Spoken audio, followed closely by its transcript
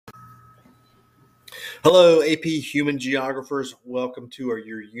Hello, AP Human Geographers. Welcome to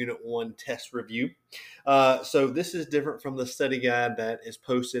your Unit 1 test review. So this is different from the study guide that is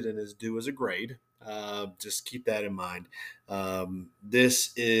posted and is due as a grade. Just keep that in mind.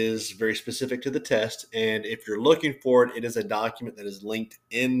 This is very specific to the test, and if you're looking for it, it is a document that is linked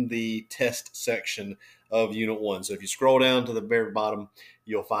in the test section of Unit 1. So if you scroll down to the very bottom,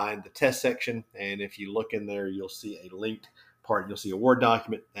 you'll find the test section, and if you look in there, you'll see a linked part. You'll see a Word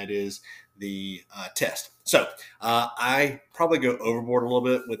document that is the test. So I probably go overboard a little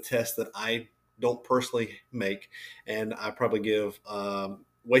bit with tests that I don't personally make, and I probably give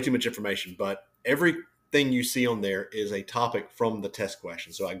way too much information. But everything you see on there is a topic from the test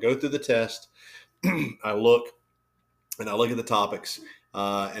question. So I go through the test, I look at the topics,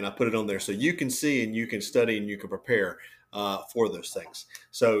 and I put it on there so you can see and you can study and you can prepare for those things.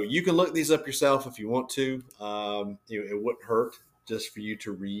 So you can look these up yourself if you want to. It wouldn't hurt just for you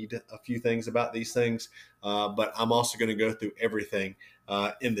to read a few things about these things. But I'm also going to go through everything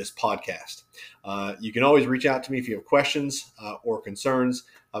in this podcast. You can always reach out to me if you have questions or concerns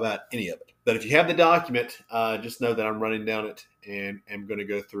about any of it. But if you have the document, just know that I'm running down it and am going to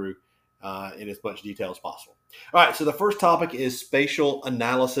go through in as much detail as possible. All right, so the first topic is spatial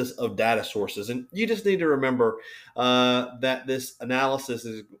analysis of data sources. And you just need to remember that this analysis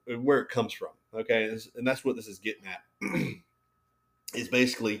is where it comes from, okay? And that's what this is getting at. Is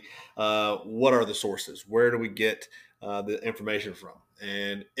basically what are the sources? Where do we get the information from?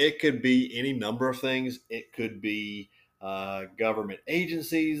 And it could be any number of things. It could be government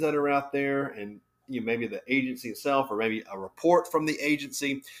agencies that are out there, and maybe the agency itself, or maybe a report from the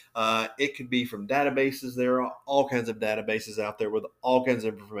agency. It could be from databases. There are all kinds of databases out there with all kinds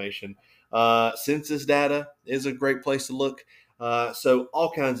of information. Census data is a great place to look. So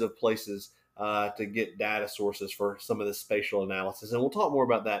all kinds of places to get data sources for some of this spatial analysis. And we'll talk more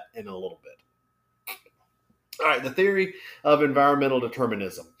about that in a little bit. All right, the theory of environmental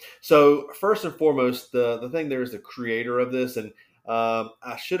determinism. So first and foremost, the thing there is the creator of this, and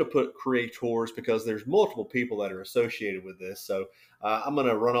I should have put creators because there's multiple people that are associated with this. So I'm going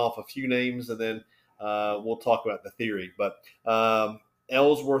to run off a few names and then we'll talk about the theory. But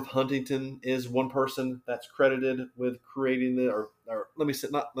Ellsworth Huntington is one person that's credited with creating the, or let me say,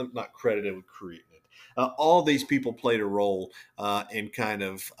 not credited with creating it. All these people played a role in kind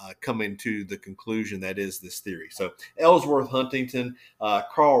of coming to the conclusion that is this theory. So Ellsworth Huntington,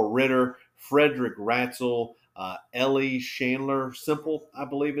 Carl Ritter, Frederick Ratzel, Ellie Chandler Simple, I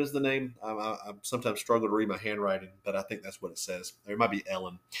believe is the name. I sometimes struggle to read my handwriting, but I think that's what it says. Or it might be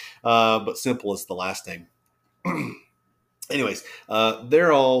Ellen, but Simple is the last name. Anyways,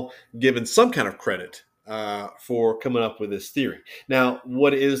 they're all given some kind of credit for coming up with this theory. Now,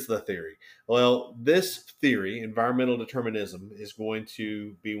 what is the theory? Well, this theory, environmental determinism, is going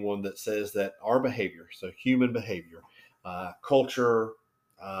to be one that says that our behavior, so human behavior, culture,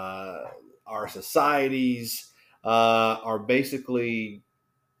 our societies, are basically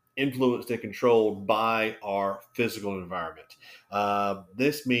influenced and controlled by our physical environment.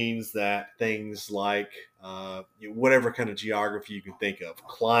 This means that things like whatever kind of geography you can think of,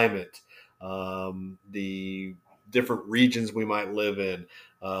 climate, the different regions we might live in,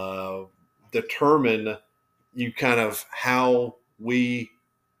 determine you kind of how we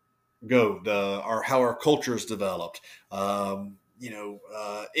go, how our culture is developed,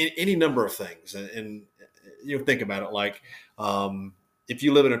 any number of things, and think about it like. If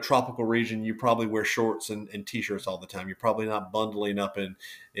you live in a tropical region, you probably wear shorts and t-shirts all the time. You're probably not bundling up in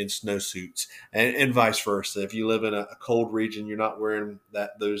snowsuits, and vice versa. If you live in a cold region, you're not wearing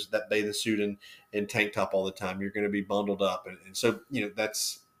that bathing suit and tank top all the time. You're going to be bundled up, and so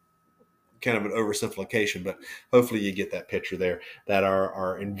that's kind of an oversimplification, but hopefully you get that picture there. That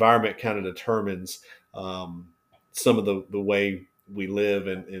our environment kind of determines some of the way we live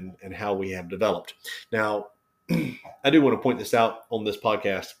and how we have developed. Now, I do want to point this out on this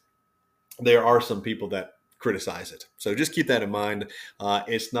podcast. There are some people that criticize it. So just keep that in mind.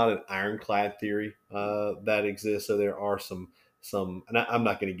 It's not an ironclad theory that exists. So there are some, and I'm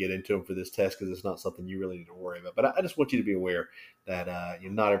not going to get into them for this test because it's not something you really need to worry about. But I just want you to be aware that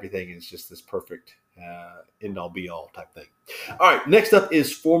not everything is just this perfect end all be all type thing. All right. Next up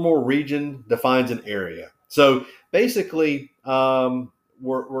is formal region defines an area. So basically,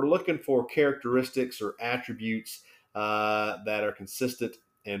 we're looking for characteristics or attributes that are consistent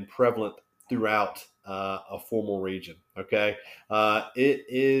and prevalent throughout a formal region. Okay, it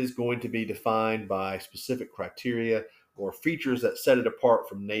is going to be defined by specific criteria or features that set it apart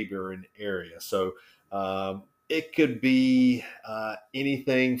from neighboring areas. So it could be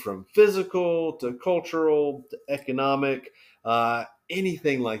anything from physical to cultural to economic,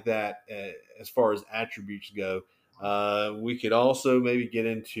 anything like that as far as attributes go. We could also maybe get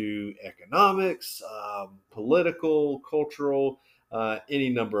into economics, political, cultural, any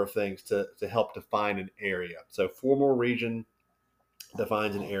number of things to help define an area. So, formal region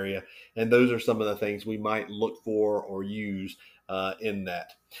defines an area, and those are some of the things we might look for or use in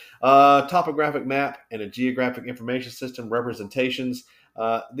that. Topographic map and a geographic information system representations.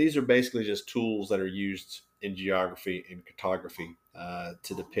 These are basically just tools that are used in geography and cartography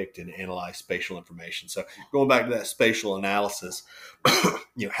to depict and analyze spatial information. So going back to that spatial analysis,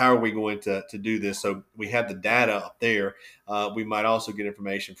 how are we going to do this? So we have the data up there. We might also get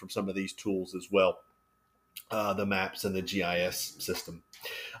information from some of these tools as well. The maps and the GIS system.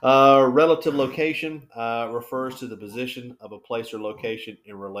 Relative location refers to the position of a place or location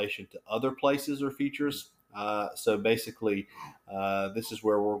in relation to other places or features. So basically, this is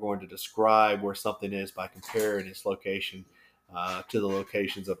where we're going to describe where something is by comparing its location to the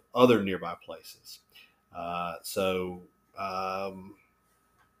locations of other nearby places.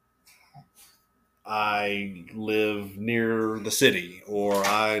 I live near the city, or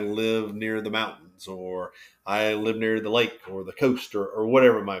I live near the mountains, or I live near the lake or the coast, or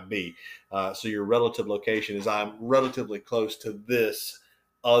whatever it might be. So your relative location is I'm relatively close to this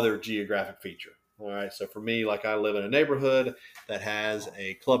other geographic feature. All right. So for me, like I live in a neighborhood that has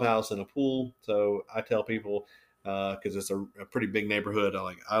a clubhouse and a pool. So I tell people, because it's a pretty big neighborhood,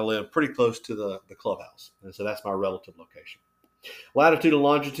 I live pretty close to the clubhouse. And so that's my relative location. Latitude and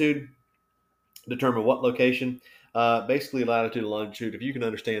longitude determine what location. Basically, latitude and longitude, if you can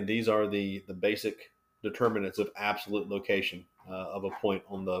understand, these are the basic determinants of absolute location of a point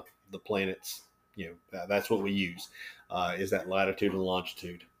on the planet's, that's what we use, is that latitude and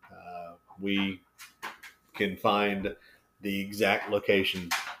longitude. We can find the exact location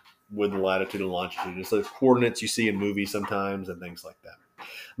with the latitude and longitude. It's those coordinates you see in movies sometimes and things like that.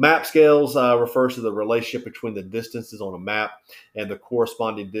 Map scales refers to the relationship between the distances on a map and the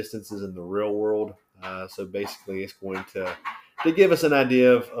corresponding distances in the real world. So basically, it's going to give us an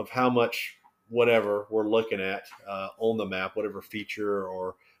idea of how much whatever we're looking at on the map, whatever feature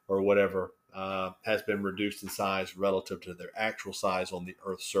or whatever has been reduced in size relative to their actual size on the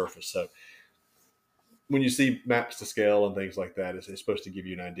Earth's surface. So when you see maps to scale and things like that, it's supposed to give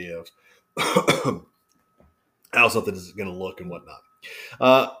you an idea of how something is going to look and whatnot.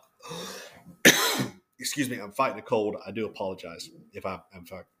 Excuse me, I'm fighting a cold. I do apologize if I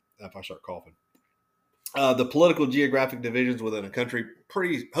start coughing. The political geographic divisions within a country,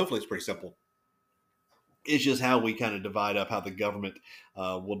 hopefully it's pretty simple. It's just how we kind of divide up, how the government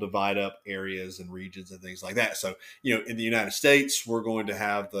will divide up areas and regions and things like that. So, in the United States, we're going to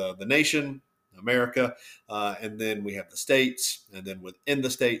have the nation, America, and then we have the states, and then within the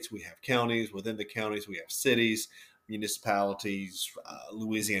states, we have counties. Within the counties, we have cities, municipalities.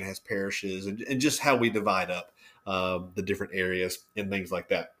 Louisiana has parishes, and just how we divide up the different areas and things like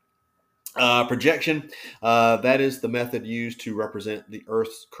that. Projection, that is the method used to represent the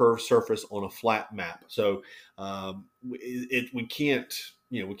Earth's curved surface on a flat map. So we can't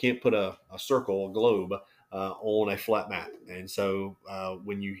put a circle, a globe, on a flat map. And so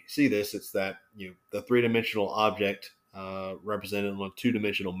when you see this, it's that the three-dimensional object represented on a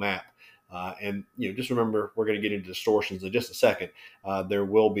two-dimensional map. And just remember, we're going to get into distortions in just a second. There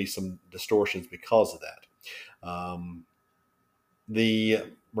will be some distortions because of that. The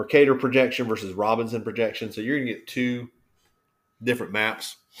Mercator projection versus Robinson projection. So you're going to get two different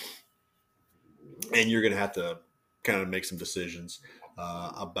maps, and you're going to have to kind of make some decisions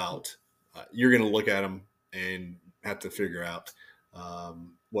about. You're going to look at them and have to figure out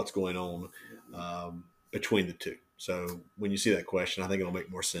what's going on between the two. So when you see that question, I think it'll make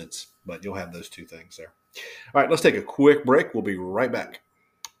more sense, but you'll have those two things there. All right, let's take a quick break. We'll be right back.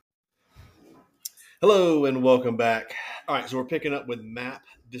 Hello and welcome back. All right, so we're picking up with map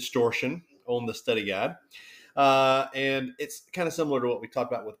distortion on the study guide. And it's kind of similar to what we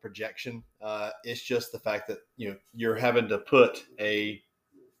talked about with projection. It's just the fact that you're having to put a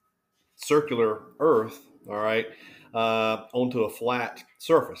circular Earth, all right, onto a flat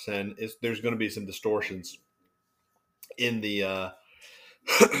surface, and there's going to be some distortions in the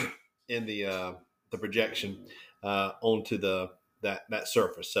the projection onto that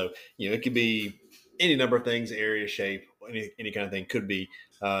surface. So it could be any number of things, area, shape, any kind of thing could be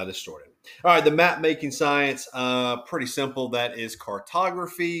distorted. All right, the map making science, pretty simple. That is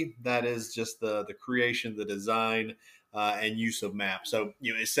cartography. That is just the creation, the design, and use of maps. So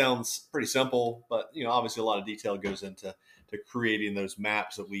it sounds pretty simple, but obviously a lot of detail goes into creating those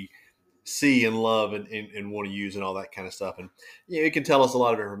maps that we see and love and want to use and all that kind of stuff. And it can tell us a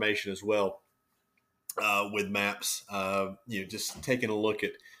lot of information as well with maps. Just taking a look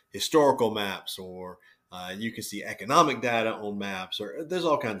at historical maps, or you can see economic data on maps, or there's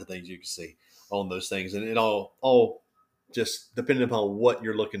all kinds of things you can see on those things, and it all just depending upon what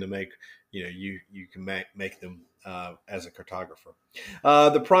you're looking to make. You can make them as a cartographer.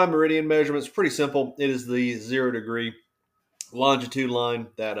 The prime meridian measurement is pretty simple. It is the 0 degree longitude line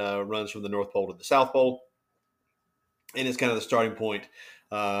that runs from the North Pole to the South Pole, and it's kind of the starting point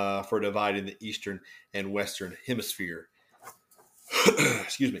for dividing the eastern and western hemisphere.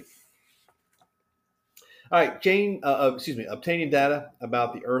 Excuse me. All right, obtaining data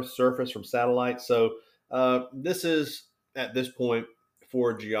about the Earth's surface from satellites. So this is at this point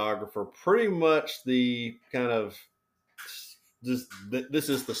for a geographer pretty much the kind of this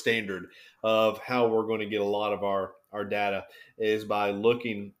is the standard of how we're going to get a lot of our data is by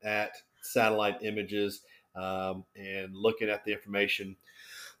looking at satellite images and looking at the information.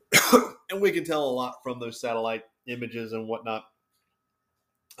 And we can tell a lot from those satellite images and whatnot.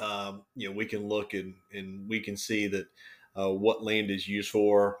 We can look and we can see that what land is used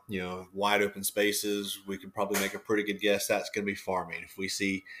for. Wide open spaces. We can probably make a pretty good guess that's going to be farming. If we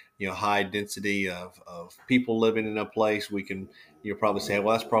see high density of people living in a place, we can probably say,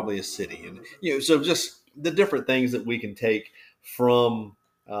 well, that's probably a city. And so just the different things that we can take from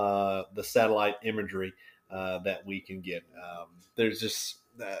the satellite imagery that we can get. There's just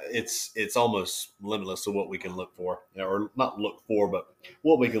it's almost limitless to what we can look for, or not look for, but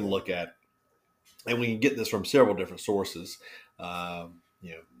what we can look at, and we can get this from several different sources.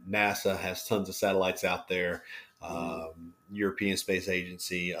 NASA has tons of satellites out there. European Space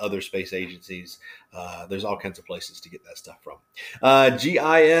Agency, other space agencies. There's all kinds of places to get that stuff from.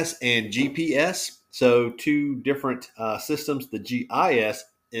 GIS and GPS. So two different systems. The GIS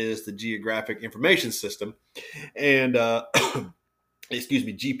is the Geographic Information System, and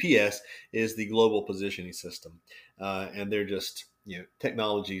GPS is the Global Positioning System, and they're just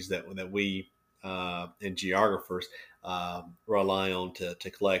technologies that we and geographers rely on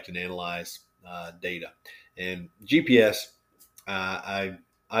to collect and analyze data. And GPS, I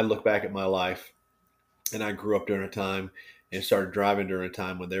look back at my life, and I grew up during a time and started driving during a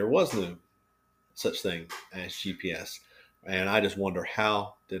time when there was no such thing as GPS, and I just wonder,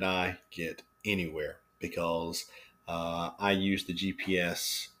 how did I get anywhere? Because I use the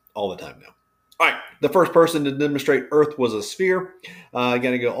GPS all the time now. All right, the first person to demonstrate Earth was a sphere. Got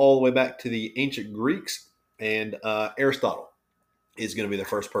to go all the way back to the ancient Greeks, and Aristotle is going to be the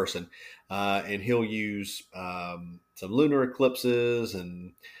first person, and he'll use some lunar eclipses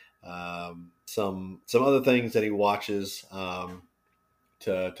and some other things that he watches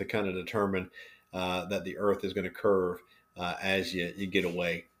to kind of determine that the Earth is going to curve as you get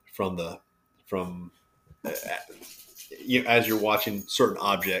away from as you're watching certain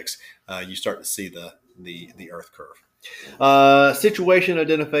objects, you start to see the Earth curve. Situation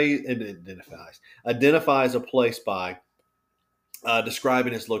identifies a place by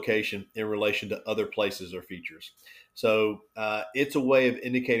describing its location in relation to other places or features. So it's a way of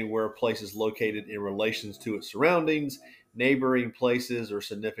indicating where a place is located in relation to its surroundings, neighboring places, or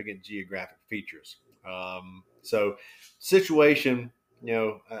significant geographic features. So situation,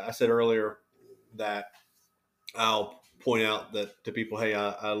 I said earlier that I'll point out that to people, hey,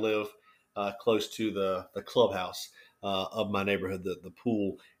 I live close to the clubhouse of my neighborhood, the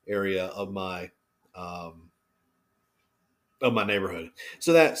pool area of my neighborhood.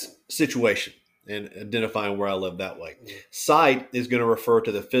 So that's situation and identifying where I live that way. Site is going to refer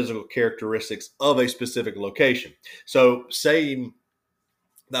to the physical characteristics of a specific location. So saying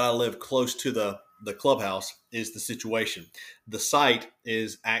that I live close to the clubhouse is the situation. The site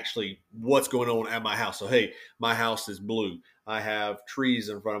is actually what's going on at my house. So, hey, my house is blue. I have trees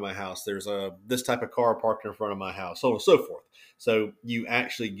in front of my house. There's this type of car parked in front of my house, so on and so forth. So you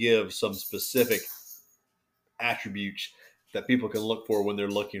actually give some specific attributes that people can look for when they're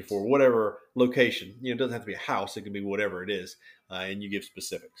looking for whatever location. It doesn't have to be a house. It can be whatever it is, and you give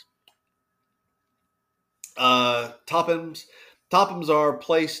specifics. Toponyms. Toponyms are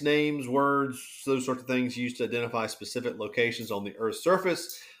place names, words, those sorts of things used to identify specific locations on the Earth's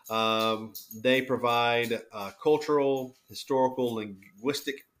surface. They provide cultural, historical,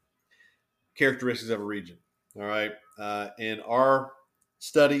 linguistic characteristics of a region. All right. In our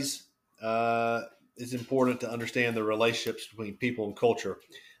studies, it's important to understand the relationships between people and culture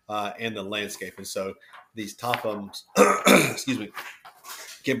and the landscape. And so these toponyms, excuse me,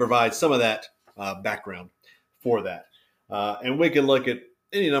 can provide some of that background for that. And we can look at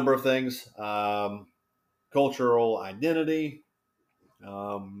any number of things: cultural identity,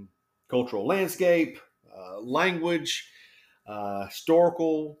 cultural landscape, language,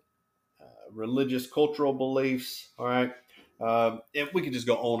 historical, religious, cultural beliefs. All right. If we could just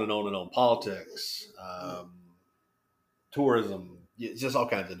go on and on and on, politics, tourism, just all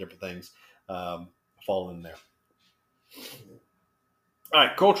kinds of different things fall in there. All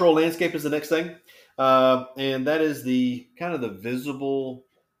right, cultural landscape is the next thing, and that is the kind of the visible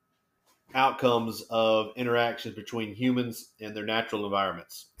outcomes of interactions between humans and their natural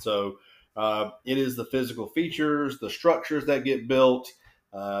environments. So it is the physical features, the structures that get built,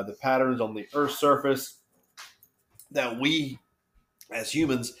 the patterns on the Earth's surface that we as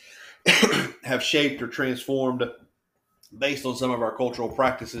humans have shaped or transformed based on some of our cultural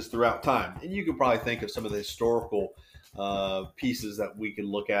practices throughout time. And you can probably think of some of the historical pieces that we can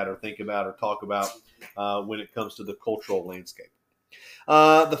look at or think about or talk about when it comes to the cultural landscape.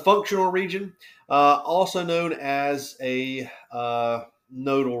 The functional region, also known as a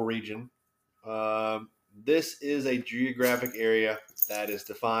nodal region, this is a geographic area that is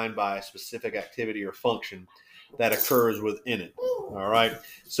defined by a specific activity or function that occurs within it. All right.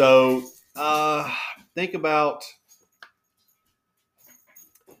 So think about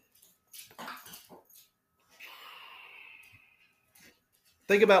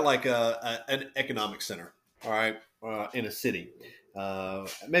like an economic center. All right. In a city.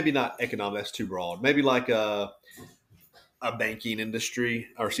 Maybe not economic. That's too broad. Maybe like a banking industry,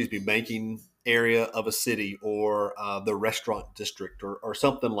 or excuse me, banking area of a city, or the restaurant district, or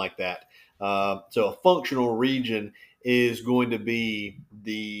something like that. So a functional region is going to be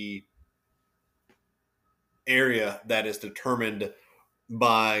the area that is determined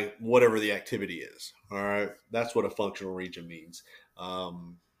by whatever the activity is. All right, that's what a functional region means.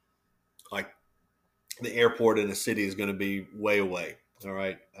 Like the airport in a city is going to be way away. All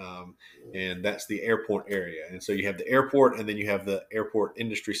right. And that's the airport area. And so you have the airport, and then you have the airport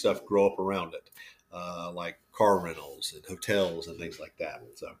industry stuff grow up around it, like car rentals and hotels and things like that.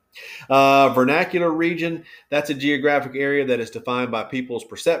 So, vernacular region, that's a geographic area that is defined by people's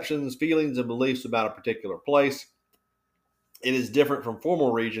perceptions, feelings, and beliefs about a particular place. It is different from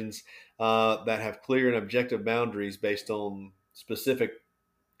formal regions that have clear and objective boundaries based on specific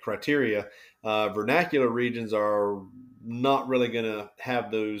criteria. Vernacular regions are not really going to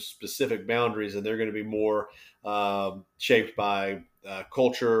have those specific boundaries, and they're going to be more shaped by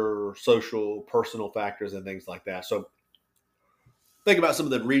culture, social, personal factors, and things like that. So think about some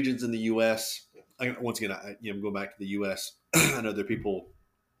of the regions in the U.S. Once again, I'm going back to the U.S. I know there are people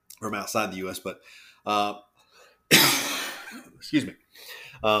from outside the U.S., but excuse me,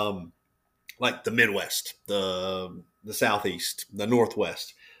 like the Midwest, the Southeast, the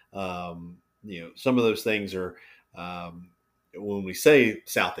Northwest. Some of those things are when we say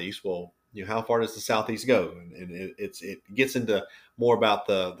Southeast, well, how far does the Southeast go? And it gets into more about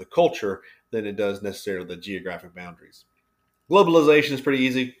the culture than it does necessarily the geographic boundaries. Globalization is pretty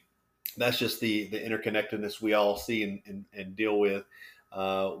easy. That's just the interconnectedness we all see and deal with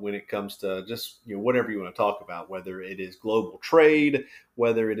when it comes to just whatever you want to talk about, whether it is global trade,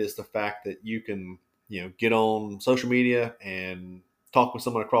 whether it is the fact that you can get on social media and talk with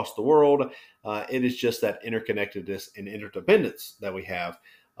someone across the world. It is just that interconnectedness and interdependence that we have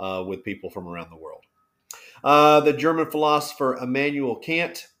with people from around the world. The German philosopher Immanuel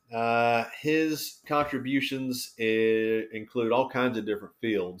Kant, his contributions include all kinds of different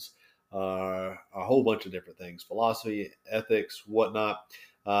fields, a whole bunch of different things, philosophy, ethics, whatnot.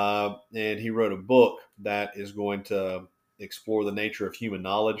 And he wrote a book that is going to explore the nature of human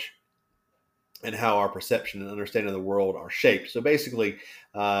knowledge and how our perception and understanding of the world are shaped. So basically,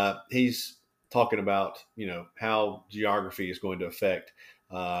 he's talking about how geography is going to affect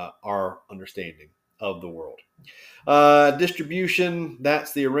our understanding of the world. Distribution,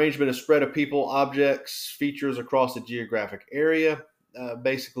 that's the arrangement of spread of people, objects, features across a geographic area.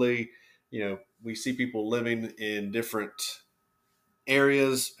 Basically, we see people living in different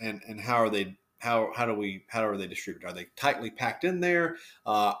areas, and how are they distributed? Are they tightly packed in there?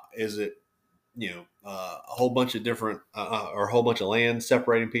 Is it a whole bunch of different or a whole bunch of land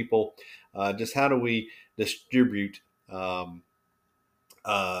separating people? Just how do we distribute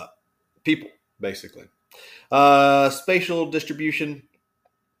people, basically? Spatial distribution,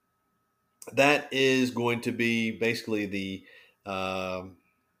 that is going to be basically the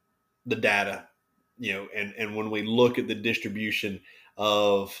data, and when we look at the distribution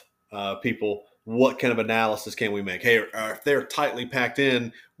of people, what kind of analysis can we make? Hey, if they're tightly packed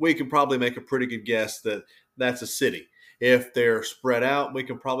in, we can probably make a pretty good guess that that's a city. If they're spread out, we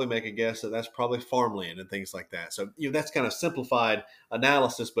can probably make a guess that that's probably farmland and things like that. So, that's kind of simplified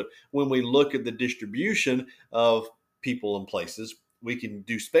analysis. But when we look at the distribution of people and places, we can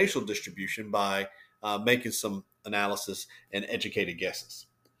do spatial distribution by making some analysis and educated guesses.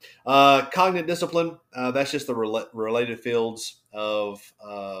 Cognitive discipline, that's just the related fields of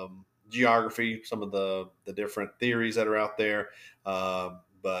geography, some of the different theories that are out there.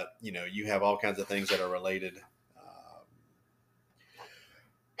 But, you have all kinds of things that are related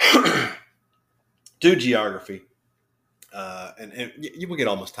to geography. And you can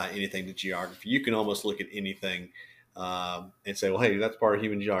almost tie anything to geography. You can almost look at anything and say, well, hey, that's part of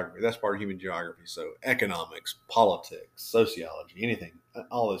human geography. That's part of human geography. So economics, politics, sociology, anything,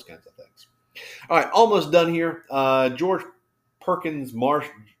 all those kinds of things. All right, almost done here. Perkins Marsh,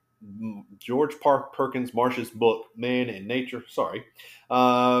 George Park Perkins Marsh's book, Man and Nature. Sorry,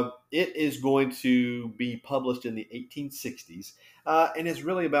 it is going to be published in the 1860s, and it's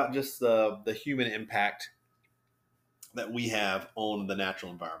really about just the human impact that we have on the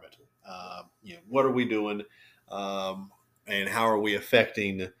natural environment. What are we doing, and how are we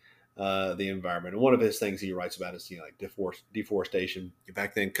affecting the environment? And one of his things he writes about is like deforestation.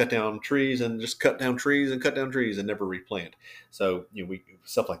 Back then, cut down trees and just cut down trees and cut down trees and never replant. So we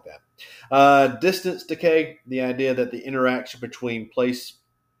stuff like that. Distance decay, the idea that the interaction between places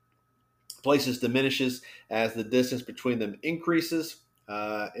diminishes as the distance between them increases.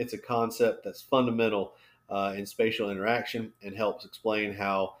 It's a concept that's fundamental in spatial interaction and helps explain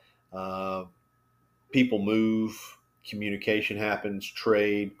how people move, communication happens,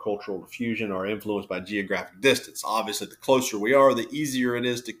 trade, cultural diffusion are influenced by geographic distance. Obviously, the closer we are, the easier it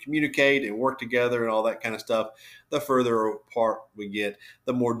is to communicate and work together and all that kind of stuff. The further apart we get,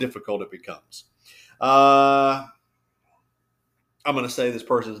 the more difficult it becomes. I'm going to say this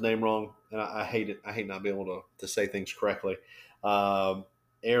person's name wrong, and I hate it. I hate not being able to say things correctly.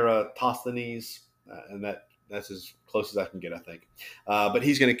 Eratosthenes, and that's as close as I can get, I think. But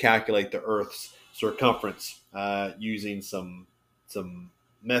he's going to calculate the Earth's circumference using some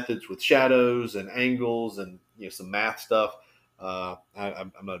methods with shadows and angles and some math stuff.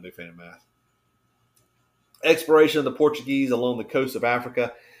 I'm not a big fan of math. Exploration of the Portuguese along the coast of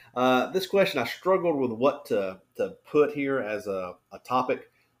Africa. This question I struggled with what to put here as a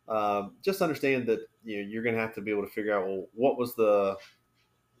topic. Just understand that you're going to have to be able to figure out, well, what was the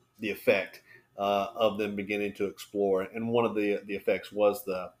effect of them beginning to explore, and one of the effects was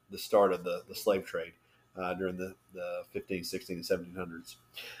the start of the slave trade during the 15, 16, and 1700s.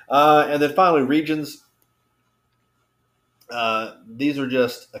 And then finally, regions. These are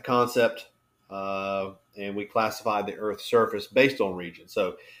just a concept, and we classify the Earth's surface based on region.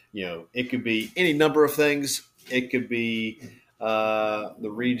 So, it could be any number of things. It could be the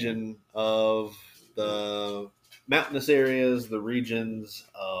region of the mountainous areas, the regions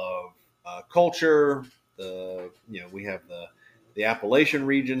of culture. We have the Appalachian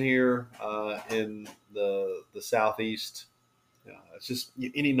region here in the southeast. It's just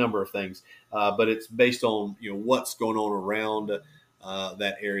any number of things, but it's based on what's going on around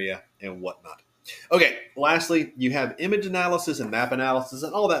that area and whatnot. Okay, lastly, you have image analysis and map analysis,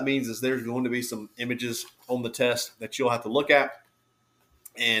 and all that means is there's going to be some images on the test that you'll have to look at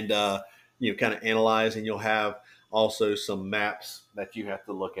and kind of analyze, and you'll have also some maps that you have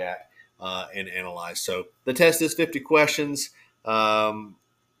to look at and analyze. So the test is 50 questions, and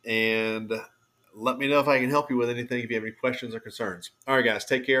let me know if I can help you with anything if you have any questions or concerns. All right, guys,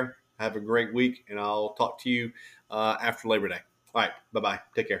 take care. Have a great week, and I'll talk to you after Labor Day. All right, bye-bye.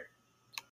 Take care.